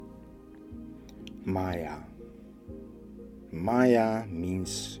Maya. Maya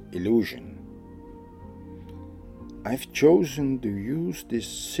means illusion. I've chosen to use this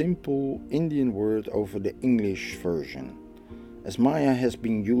simple Indian word over the English version, as Maya has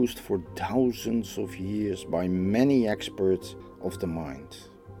been used for thousands of years by many experts of the mind.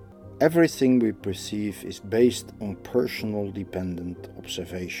 Everything we perceive is based on personal dependent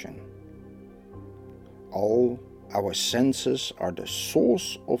observation. All our senses are the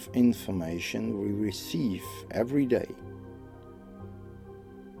source of information we receive every day.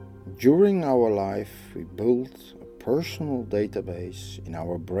 During our life, we build a personal database in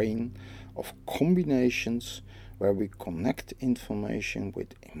our brain of combinations where we connect information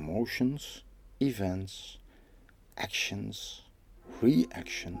with emotions, events, actions,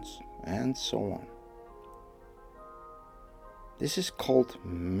 reactions, and so on. This is called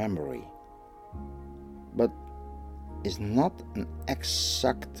memory, but is not an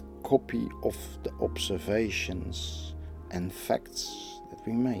exact copy of the observations and facts that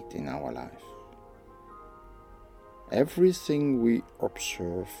we made in our life. Everything we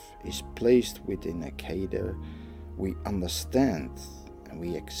observe is placed within a cadre we understand and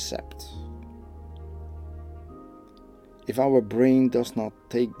we accept. If our brain does not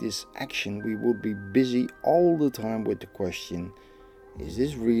take this action, we would be busy all the time with the question, is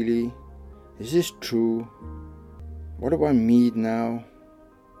this really? Is this true? What do I mean now?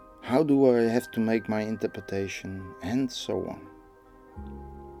 How do I have to make my interpretation? And so on.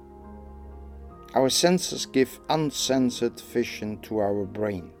 Our senses give uncensored vision to our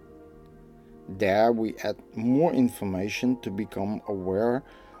brain. There we add more information to become aware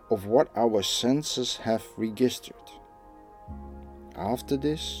of what our senses have registered. After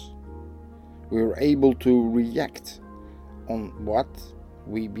this, we are able to react on what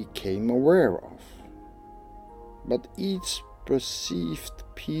we became aware of. But each perceived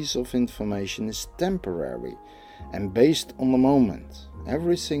piece of information is temporary and based on the moment.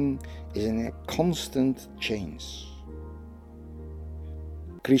 Everything is in a constant change.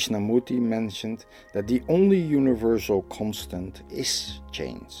 Krishnamurti mentioned that the only universal constant is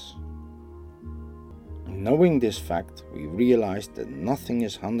change. Knowing this fact, we realize that nothing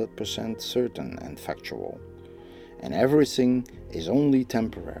is 100% certain and factual, and everything is only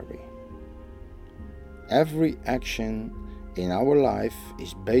temporary. Every action in our life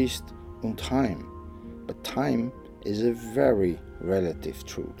is based on time, but time is a very relative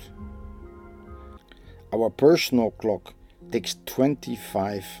truth. Our personal clock takes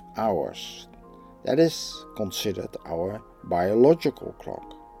 25 hours. That is considered our biological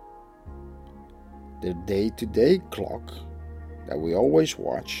clock. The day-to-day clock that we always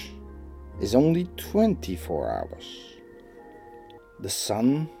watch is only 24 hours. The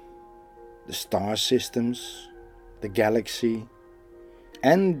sun, the star systems, the galaxy,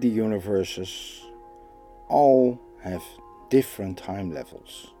 and the universes all have different time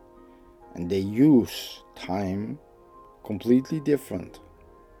levels, and they use time completely different.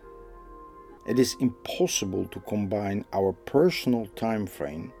 It is impossible to combine our personal time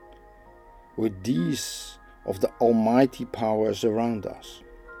frame with these of the almighty powers around us.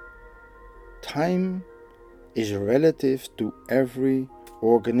 Time is relative to every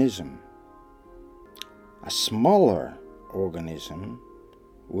organism. A smaller organism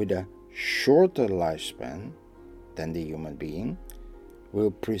with a shorter lifespan than the human being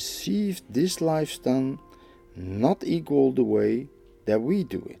will perceive this lifespan not equal the way that we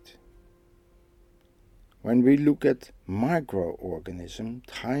do it. When we look at microorganisms,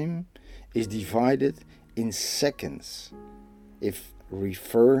 time is divided in seconds if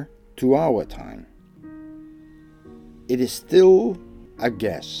refer to our time. It is still a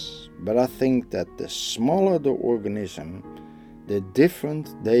guess, but I think that the smaller the organism, the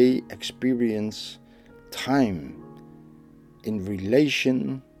different they experience time in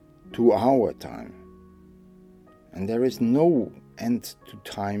relation to our time. And there is no end to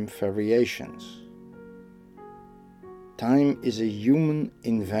time variations. Time is a human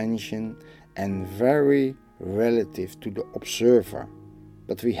invention and very relative to the observer,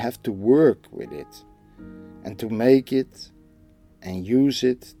 but we have to work with it and to make it and use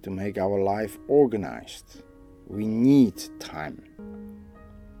it to make our life organized. We need time.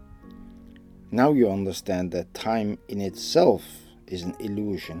 Now you understand that time in itself is an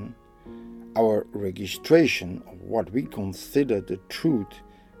illusion. Our registration of what we consider the truth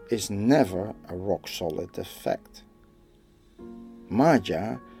is never a rock-solid effect.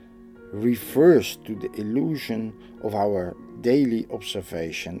 Maya refers to the illusion of our daily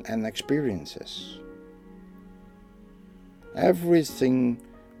observation and experiences. Everything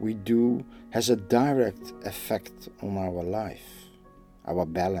we do has a direct effect on our life, our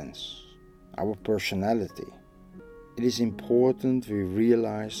balance, our personality. It is important we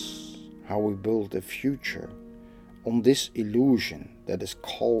realize how we build a future on this illusion that is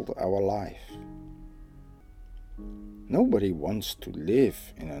called our life. Nobody wants to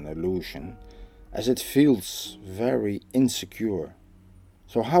live in an illusion, as it feels very insecure.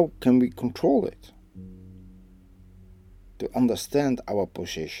 So how can we control it? To understand our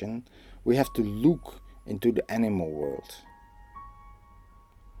position, we have to look into the animal world.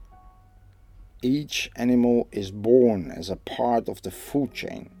 Each animal is born as a part of the food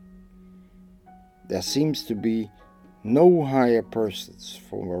chain. There seems to be no higher purpose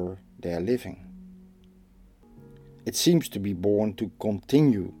for their living. It seems to be born to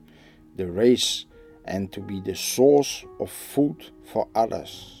continue the race and to be the source of food for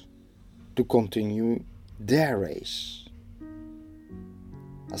others, to continue their race.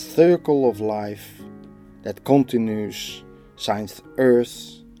 A circle of life that continues since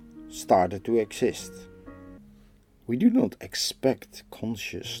Earth started to exist. We do not expect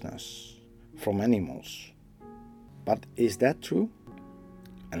consciousness from animals. But is that true?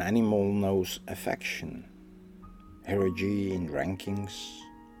 An animal knows affection, hierarchy in rankings,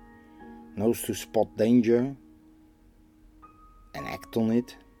 knows to spot danger and act on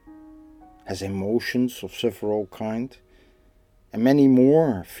it, has emotions of several kinds, and many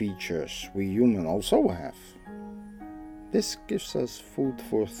more features we humans also have. This gives us food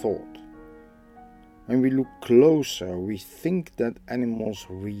for thought. When we look closer, we think that animals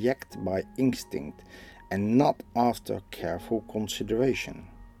react by instinct and not after careful consideration.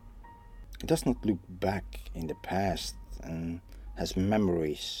 It does not look back in the past and has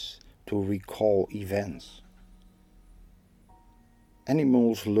memories to recall events.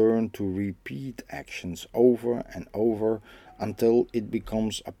 Animals learn to repeat actions over and over until it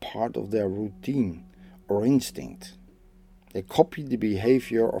becomes a part of their routine or instinct. They copy the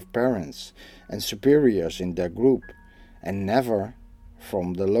behavior of parents and superiors in their group, and never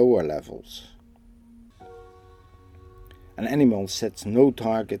from the lower levels. An animal sets no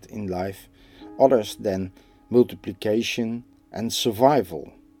target in life other than multiplication and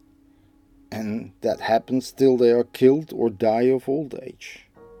survival, and that happens till they are killed or die of old age.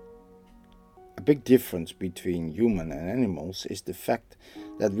 A big difference between human and animals is the fact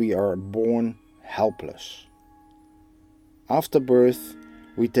that we are born helpless. After birth,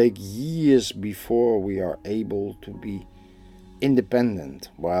 we take years before we are able to be independent,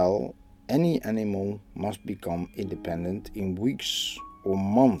 while any animal must become independent in weeks or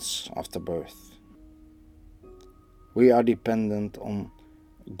months after birth. We are dependent on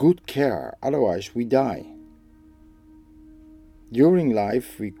good care, otherwise we die. During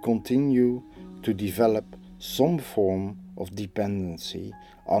life, we continue to develop some form of dependency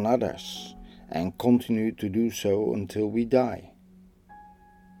on others and continue to do so until we die.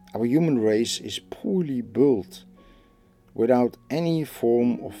 Our human race is poorly built, without any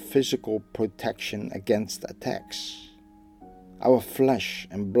form of physical protection against attacks. Our flesh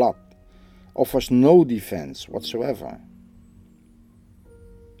and blood offers no defense whatsoever.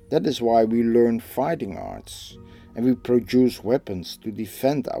 That is why we learn fighting arts and we produce weapons to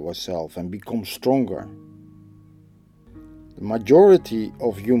defend ourselves and become stronger. The majority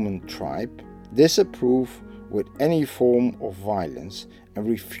of human tribe disapprove with any form of violence and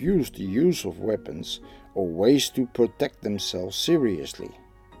refuse the use of weapons or ways to protect themselves seriously.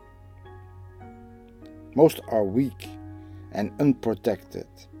 Most are weak and unprotected,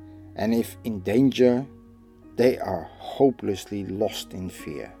 and if in danger, they are hopelessly lost in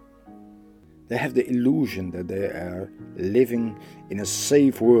fear. They have the illusion that they are living in a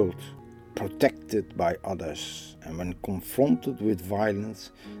safe world, protected by others, and when confronted with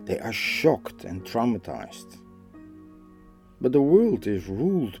violence, they are shocked and traumatized. But the world is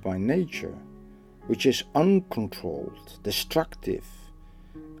ruled by nature, which is uncontrolled, destructive,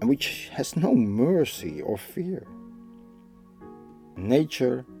 and which has no mercy or fear.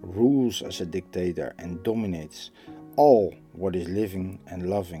 Nature rules as a dictator and dominates all what is living and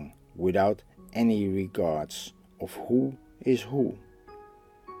loving without any regards of who is who.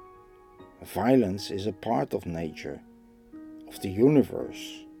 Violence is a part of nature, of the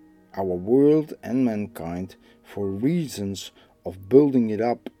universe, our world and mankind, for reasons of building it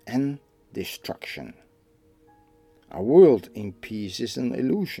up and destruction. Our world in peace is an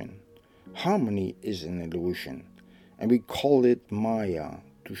illusion. Harmony is an illusion, and we call it Maya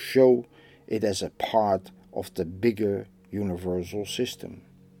to show it as a part of the bigger universal system.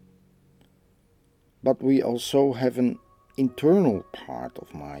 But we also have an internal part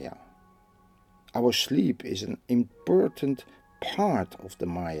of Maya. Our sleep is an important part of the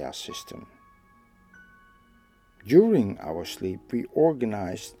Maya system. During our sleep, we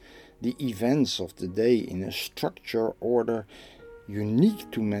organize the events of the day in a structure order unique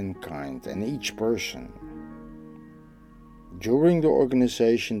to mankind and each person. During the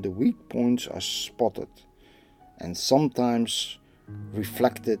organization, the weak points are spotted and sometimes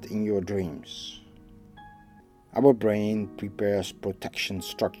reflected in your dreams. Our brain prepares protection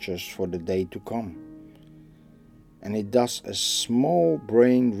structures for the day to come, and it does a small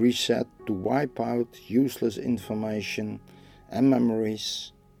brain reset to wipe out useless information and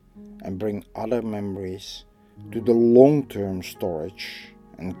memories and bring other memories to the long-term storage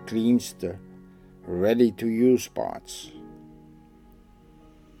and cleans the ready-to-use parts.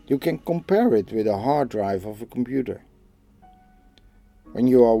 You can compare it with a hard drive of a computer. When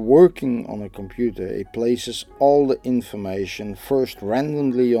you are working on a computer, it places all the information first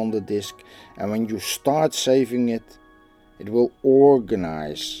randomly on the disk, and when you start saving it, it will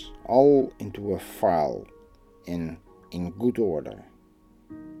organize all into a file in good order.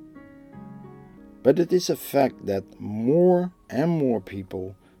 But it is a fact that more and more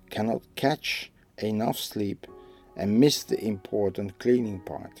people cannot catch enough sleep and miss the important cleaning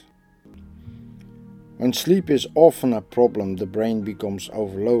part. When sleep is often a problem, the brain becomes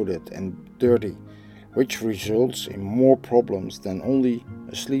overloaded and dirty, which results in more problems than only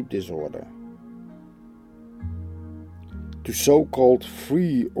a sleep disorder. The so-called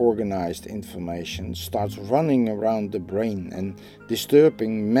free organized information starts running around the brain and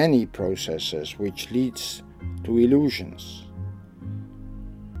disturbing many processes, which leads to illusions.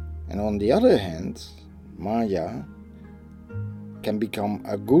 And on the other hand, Maya can become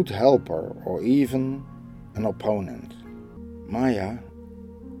a good helper or even an opponent. Maya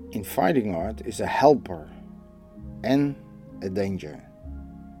in fighting art is a helper and a danger.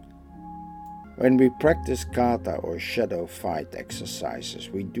 When we practice kata or shadow fight exercises,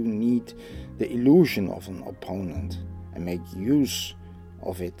 we do need the illusion of an opponent and make use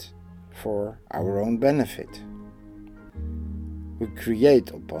of it for our own benefit. We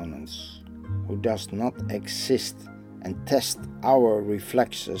create opponents who does not exist and test our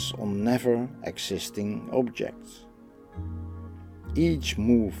reflexes on never existing objects. Each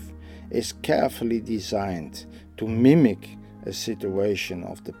move is carefully designed to mimic a situation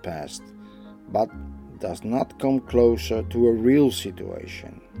of the past, but does not come closer to a real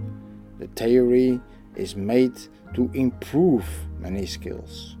situation. The theory is made to improve many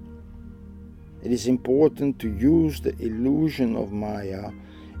skills. It is important to use the illusion of Maya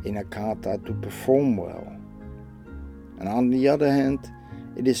in a kata to perform well. And on the other hand,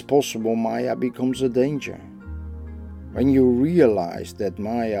 it is possible Maya becomes a danger. When you realize that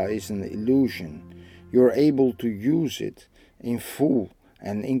Maya is an illusion, you are able to use it in full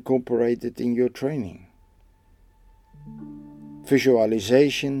and incorporate it in your training.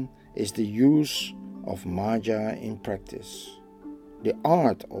 Visualization is the use of Maya in practice. The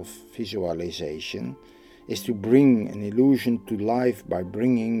art of visualization is to bring an illusion to life by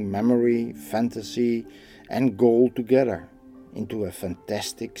bringing memory, fantasy, and goal together into a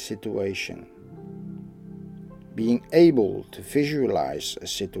fantastic situation. Being able to visualize a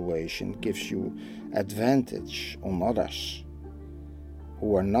situation gives you advantage on others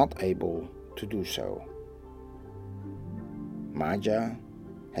who are not able to do so. Maya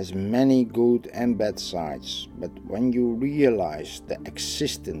has many good and bad sides, but when you realize the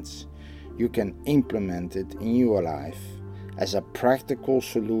existence, you can implement it in your life as a practical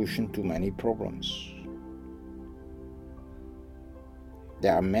solution to many problems.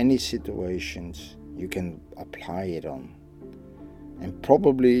 There are many situations you can apply it on, and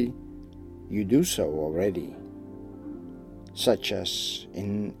probably you do so already, such as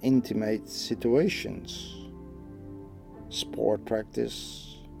in intimate situations, sport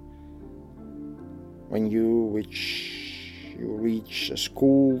practice, when you reach a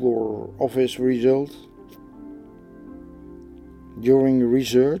school or office result, during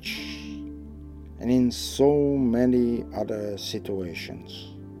research, and in so many other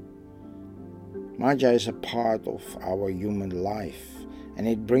situations. Maya is a part of our human life, and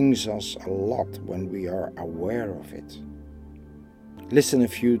it brings us a lot when we are aware of it. Listen a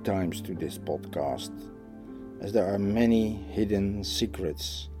few times to this podcast, as there are many hidden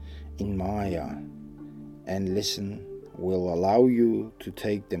secrets in Maya, and listen will allow you to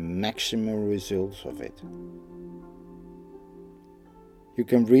take the maximum results of it. You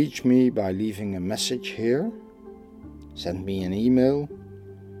can reach me by leaving a message here, send me an email,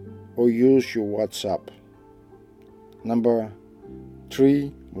 or use your WhatsApp number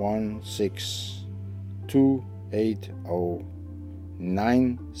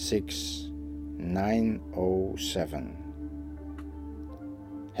 316-280-96907.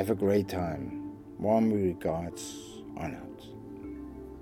 Have a great time. Warm regards, Arnold.